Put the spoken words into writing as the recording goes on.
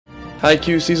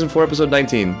Haikyuu Season 4 Episode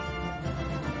 19.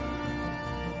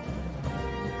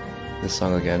 This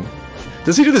song again.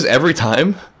 Does he do this every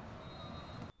time?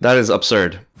 That is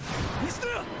absurd.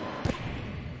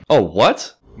 Oh,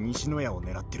 what?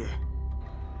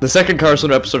 The second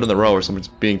Karasuno episode in a row where someone's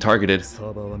being targeted.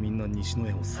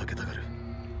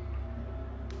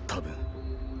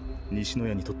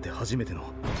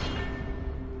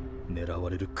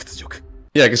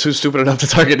 Yeah, because who's stupid enough to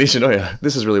target Nishinoya?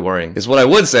 This is really worrying. Is what I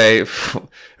would say if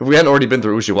we hadn't already been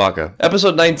through Ushiwaka.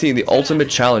 Episode 19, The Ultimate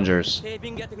Challengers.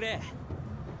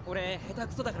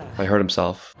 I heard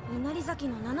himself.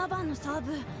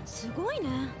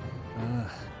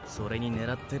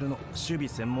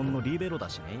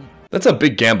 That's a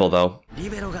big gamble, though.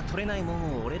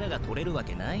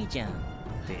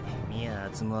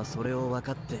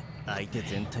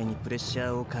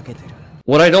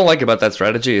 What I don't like about that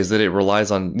strategy is that it relies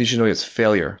on Nishinoya's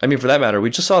failure. I mean, for that matter, we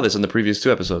just saw this in the previous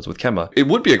 2 episodes with Kemba. It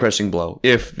would be a crushing blow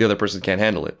if the other person can't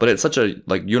handle it, but it's such a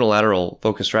unilateral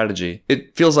focused strategy.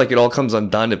 It feels like it all comes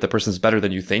undone if the person's better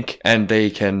than you think, and they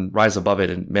can rise above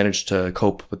it and manage to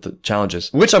cope with the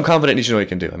challenges, which I'm confident Nishinoya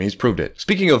can do. I mean, he's proved it.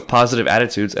 Speaking of positive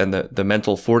attitudes and the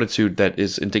mental fortitude that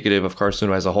is indicative of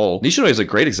Karasuno as a whole, Nishinoya is a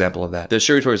great example of that. The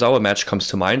Shuri Torizawa match comes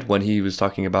to mind when he was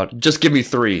talking about, just give me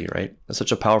 3, right? That's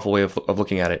such a powerful way of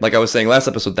looking at it. Like I was saying last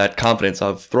episode, that confidence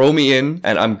of throw me in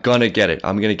and I'm gonna get it.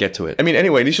 I'm gonna get to it. I mean,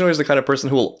 anyway, Nishinoya is the kind of person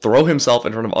who will throw himself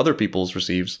in front of other people's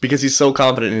receives because he's so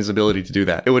confident in his ability to do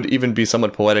that. It would even be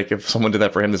somewhat poetic if someone did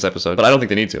that for him this episode, but I don't think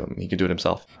they need to. I mean, he can do it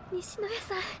himself.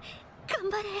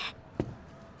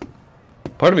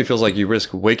 Part of me feels like you risk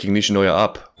waking Nishinoya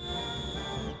up.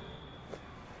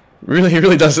 Really, he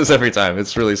really does this every time.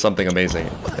 It's really something amazing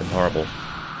and horrible.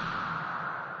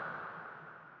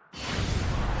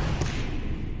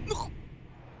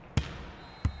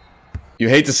 You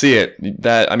hate to see it.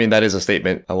 I mean, that is a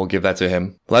statement. I will give that to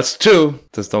him. That's 2.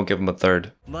 Just don't give him a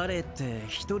 3rd.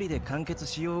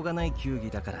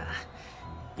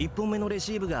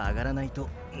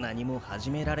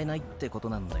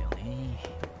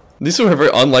 These two are a very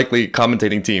unlikely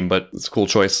commentating team, but it's a cool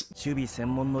choice.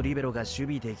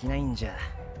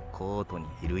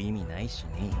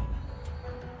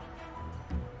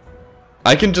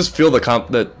 I can just feel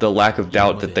the lack of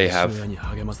doubt that they have.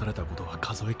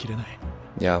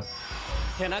 Yeah.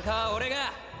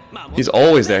 He's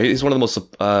always there. He's one of the most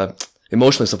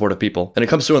emotionally supportive people. And it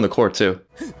comes through on the court, too.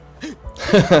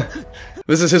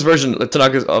 This is his version of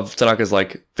Tanaka's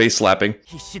like, face slapping.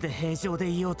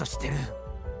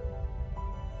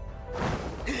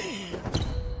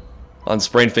 On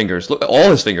sprained fingers. Look, all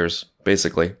his fingers,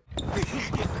 basically.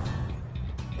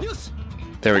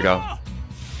 There we go.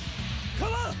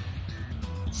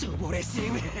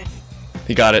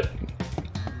 He got it.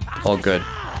 All good.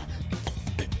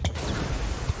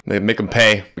 They make him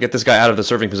pay. Get this guy out of the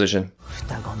serving position.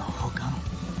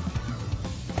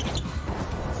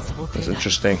 That's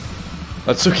interesting.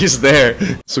 Atsuki's there.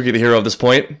 Atsuki the hero of this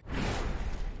point.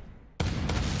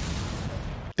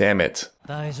 Damn it.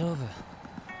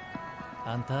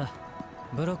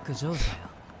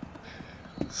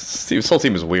 This whole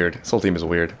team is weird. This whole team is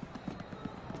weird.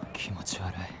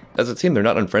 As a team, they're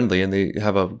not unfriendly, and they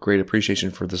have a great appreciation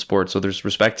for the sport, so there's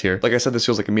respect here. Like I said, this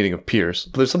feels like a meeting of peers.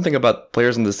 But there's something about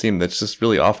players in this team that's just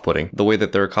really off-putting. The way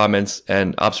that their comments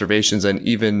and observations and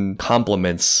even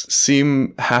compliments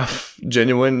seem half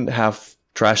genuine, half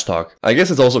trash talk. I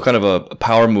guess it's also kind of a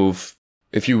power move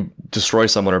if you destroy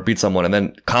someone or beat someone and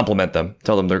then compliment them.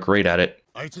 Tell them they're great at it.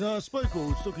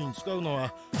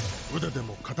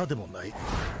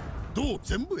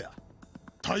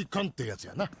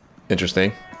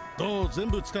 Interesting. Right,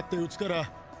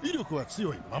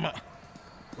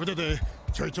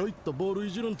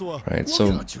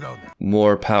 so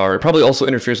more power. It probably also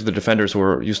interferes with the defenders who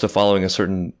are used to following a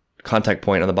certain contact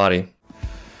point on the body.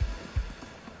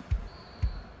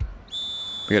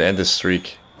 We gotta end this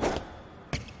streak.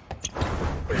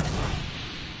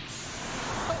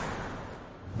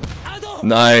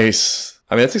 Nice.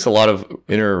 I mean, that takes a lot of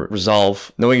inner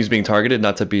resolve, knowing he's being targeted,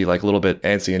 not to be like a little bit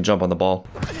antsy and jump on the ball.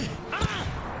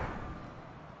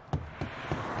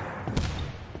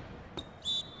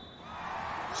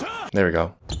 There we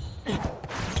go.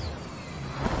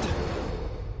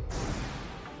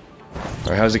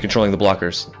 Alright, how is he controlling the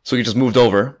blockers? So he just moved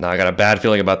over. Now I got a bad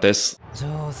feeling about this.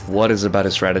 What is it about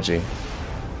his strategy?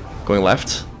 Going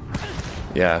left?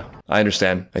 Yeah, I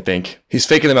understand, I think. He's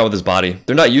faking them out with his body.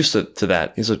 They're not used to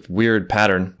that. He's a weird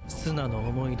pattern.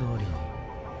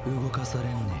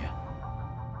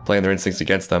 Playing their instincts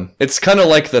against them. It's kind of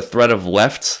like the threat of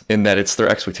left, in that it's their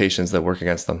expectations that work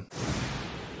against them.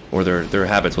 Or their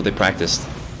habits, what they practiced.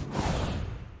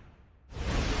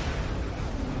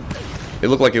 It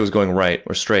looked like it was going right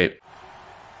or straight.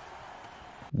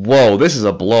 Whoa, this is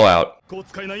a blowout.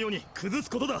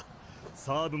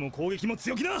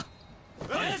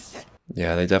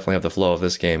 Yeah, they definitely have the flow of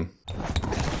this game.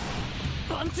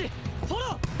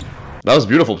 That was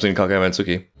beautiful between Kageyama and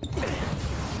Tsuki.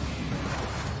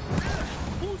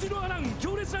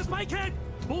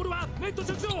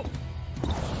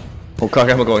 Oh,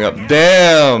 Kageyama going up.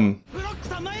 Damn!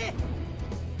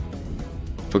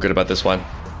 Feel good about this one.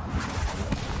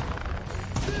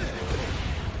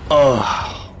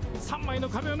 Oh.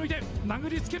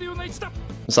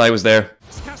 Sai was there.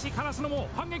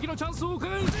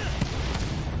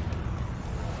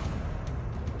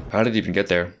 How did he even get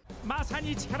there? Yeah,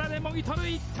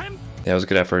 it was a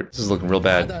good effort. This is looking real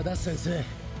bad.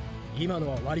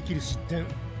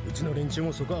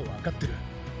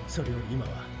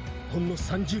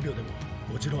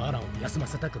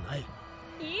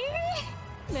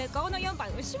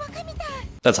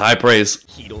 That's high praise.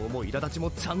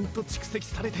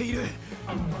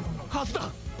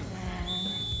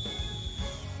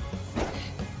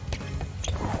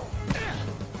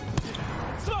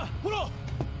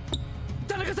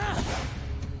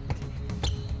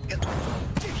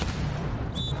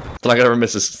 Tanaka never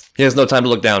misses. He has no time to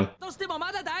look down.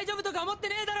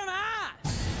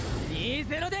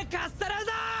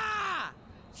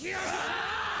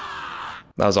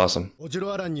 That was awesome.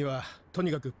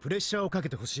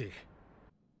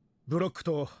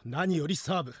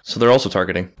 So they're also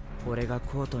targeting.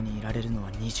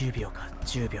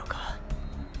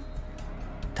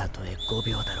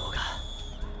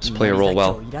 Just play a role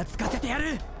well.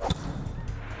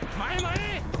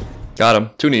 Got him.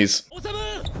 2 knees.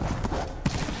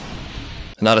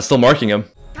 Hinata's still marking him.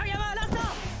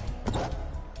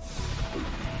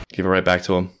 Give it right back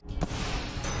to him.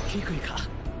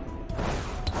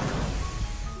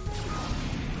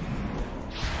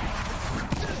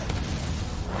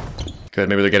 Good,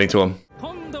 maybe they're getting to him.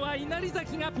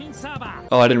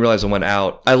 Oh, I didn't realize it went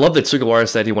out. I love that Sugawara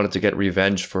said he wanted to get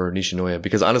revenge for Nishinoya,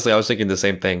 because honestly I was thinking the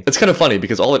same thing. It's kind of funny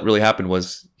because all that really happened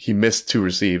was he missed 2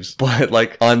 receives. But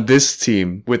like on this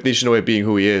team, with Nishinoya being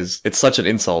who he is, it's such an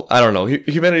insult. I don't know.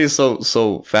 Humanity is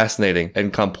so fascinating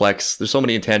and complex. There's so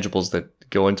many intangibles that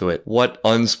go into it. What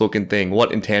unspoken thing, what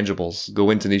intangibles go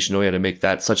into Nishinoya to make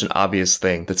that such an obvious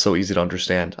thing that's so easy to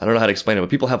understand? I don't know how to explain it, but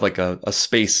people have like a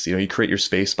space, you know, you create your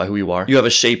space by who you are. You have a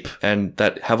shape, and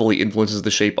that heavily influences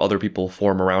the shape other people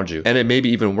form around you. And it maybe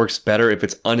even works better if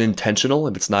it's unintentional,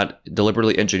 if it's not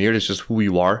deliberately engineered, it's just who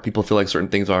you are. People feel like certain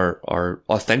things are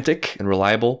authentic and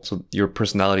reliable, so your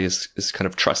personality is kind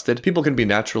of trusted. People can be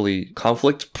naturally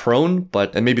conflict prone,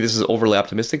 and maybe this is overly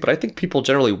optimistic, but I think people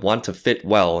generally want to fit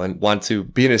well and want to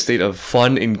be in a state of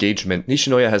fun engagement.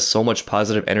 Nishinoya has so much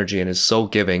positive energy and is so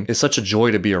giving, is such a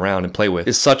joy to be around and play with,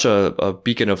 is such a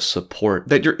beacon of support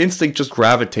that your instinct just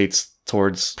gravitates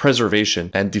towards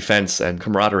preservation and defense and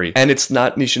camaraderie. And it's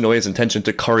not Nishinoya's intention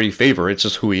to curry favor, it's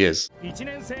just who he is.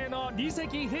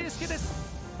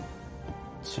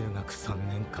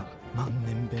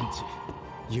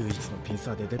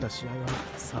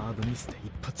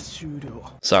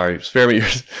 Sorry, spare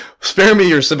me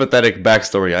your sympathetic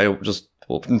backstory.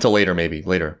 Well, until later, maybe.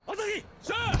 Later.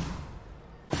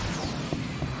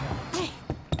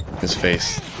 His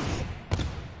face.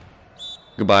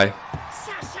 Goodbye.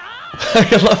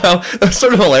 I love how that's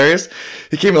sort of hilarious.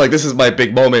 He came in like, this is my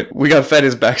big moment. We got fed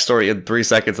his backstory in 3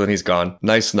 seconds and he's gone.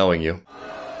 Nice knowing you.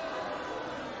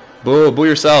 Boo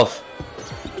yourself.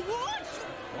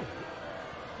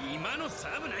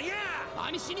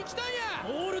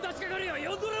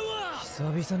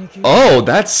 Oh,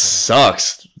 that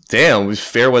sucks. Damn, we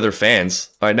fair weather fans.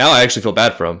 Alright, now I actually feel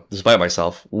bad for him, despite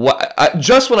myself.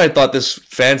 Just when I thought this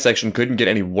fan section couldn't get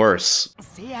any worse.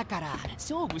 That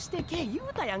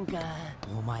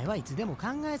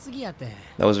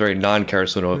was very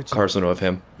non-Karasuno of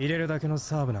him.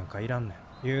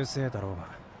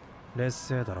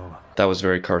 That was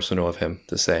very Karasuno of him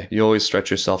to say. You always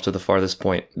stretch yourself to the farthest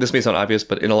point. This may sound obvious,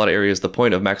 but in a lot of areas, the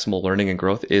point of maximal learning and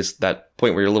growth is that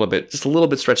point where you're just a little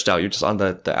bit stretched out. You're just on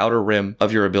the outer rim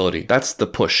of your ability. That's the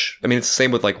push. I mean, it's the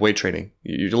same with like weight training.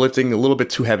 You're lifting a little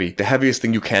bit too heavy. The heaviest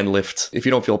thing you can lift. If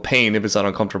you don't feel pain, if it's not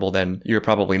uncomfortable, then you're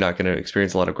probably not going to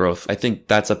experience a lot of growth. I think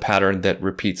that's a pattern that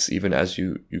repeats even as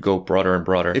you go broader and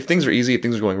broader. If things are easy, if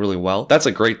things are going really well, that's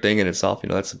a great thing in itself. You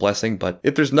know, that's a blessing. But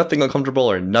if there's nothing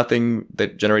uncomfortable or nothing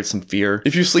that generates some some fear.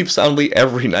 If you sleep soundly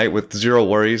every night with zero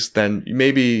worries, then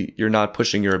maybe you're not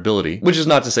pushing your ability, which is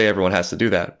not to say everyone has to do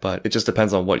that, but it just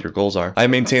depends on what your goals are. I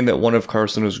maintain that one of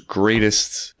Karasuno's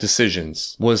greatest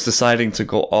decisions was deciding to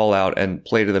go all out and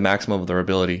play to the maximum of their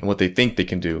ability and what they think they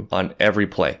can do on every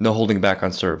play. No holding back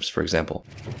on serves, for example.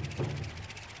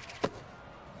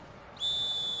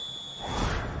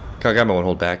 Kageyama won't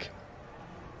hold back.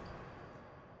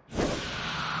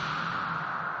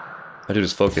 I do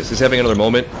just focus. He's having another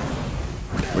moment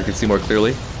where we can see more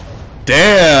clearly.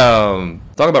 Damn!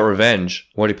 Talk about revenge.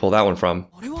 Where'd he pull that one from?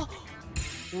 I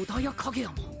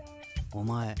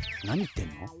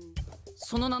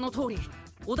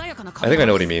think I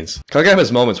know what he means. Kageyama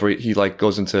has moments where he like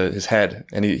goes into his head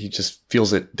and he just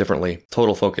feels it differently.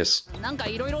 Total focus.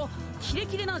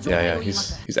 Yeah,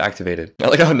 he's activated. I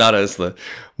like how Nada is the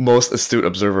most astute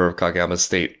observer of Kageyama's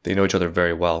state. They know each other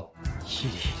very well.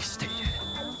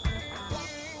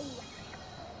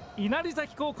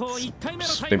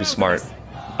 Just maybe smart.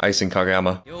 Icing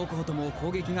Kageyama.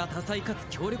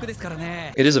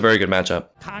 It is a very good matchup.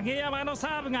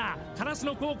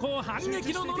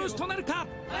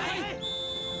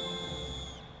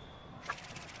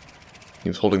 He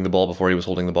was holding the ball before he was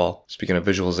holding the ball. Speaking of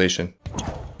visualization.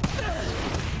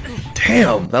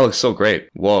 Damn! That looks so great.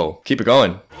 Whoa. Keep it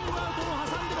going.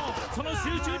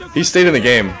 He stayed in the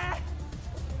game.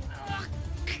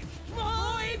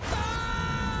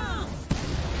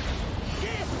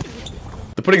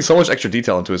 They're putting so much extra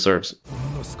detail into his serves.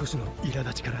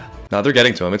 Now they're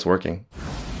getting to him. It's working.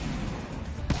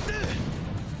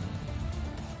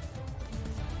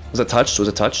 Was it touched? Was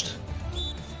it touched?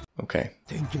 Okay.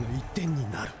 And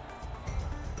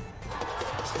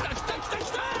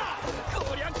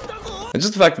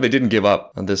just the fact that they didn't give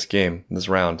up on this game, this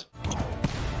round.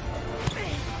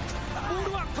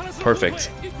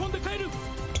 Perfect.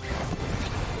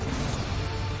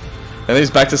 And then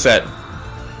he's back to set.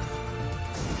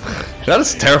 That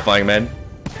is terrifying, man.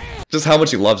 Just how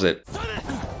much he loves it.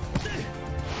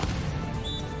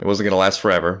 It wasn't gonna last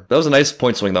forever. That was a nice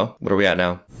point swing, though. What are we at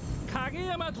now? I've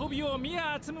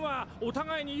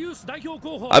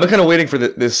been kind of waiting for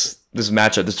this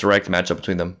matchup, this direct matchup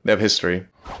between them. They have history.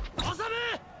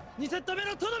 The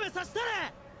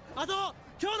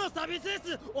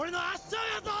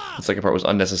second part was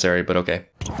unnecessary, but okay.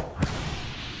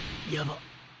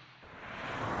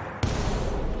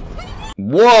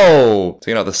 Whoa!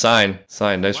 Taking out the sign.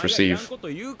 Sign, nice receive.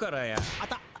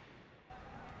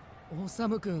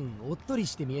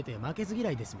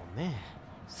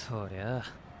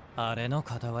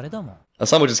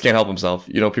 Osamu just can't help himself.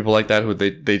 You know, people like that who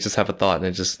they just have a thought and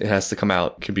it has to come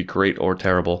out. It could be great or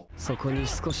terrible. It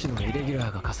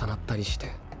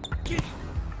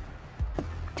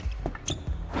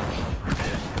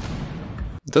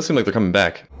does seem like they're coming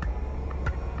back.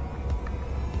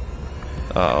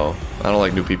 Uh-oh. I don't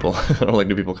like new people. I don't like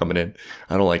new people coming in.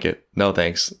 I don't like it. No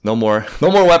thanks. No more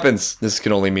weapons. This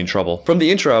can only mean trouble. From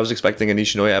the intro, I was expecting a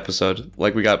Nishinoya episode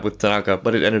like we got with Tanaka,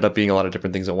 but it ended up being a lot of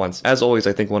different things at once. As always,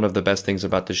 I think one of the best things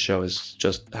about this show is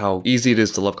just how easy it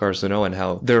is to love Karasuno and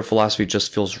how their philosophy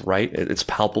just feels right. It's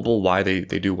palpable why they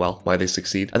do well, why they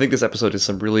succeed. I think this episode is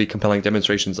some really compelling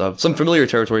demonstrations of some familiar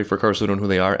territory for Karasuno and who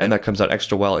they are, and that comes out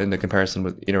extra well in the comparison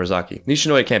with Inarazaki.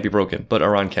 Nishinoya can't be broken, but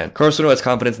Aran can. Karasuno has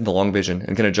confidence in the long vision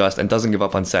and can adjust and doesn't give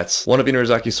up on sets. One of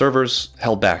Inarazaki's servers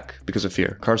held back because of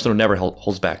fear. Karasuno never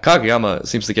holds back. Kageyama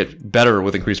seems to get better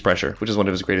with increased pressure, which is one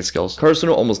of his greatest skills.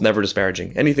 Karasuno almost never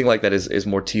disparaging. Anything like that is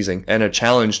more teasing and a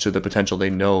challenge to the potential they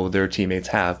know their teammates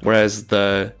have. Whereas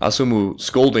the Asumu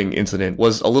scolding incident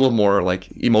was a little more like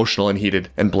emotional and heated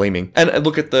and blaming. And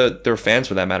look at their fans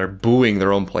for that matter, booing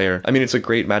their own player. I mean, it's a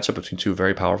great matchup between two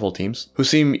very powerful teams who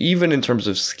seem even in terms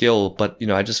of skill, but you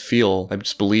know, I just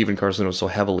believe in Karasuno so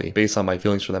heavily based on my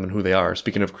feelings for them and who they are.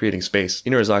 Speaking of creating space,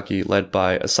 Inarazaki, led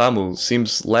by Osamu,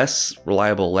 seems less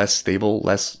reliable, less stable,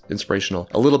 less inspirational,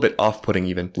 a little bit off-putting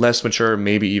even, less mature,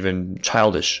 maybe even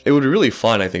childish. It would be really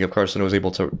fun, I think, if Karasuno was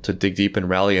able to dig deep and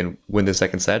rally and win the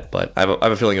second set, but I have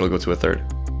a feeling it'll go to a third.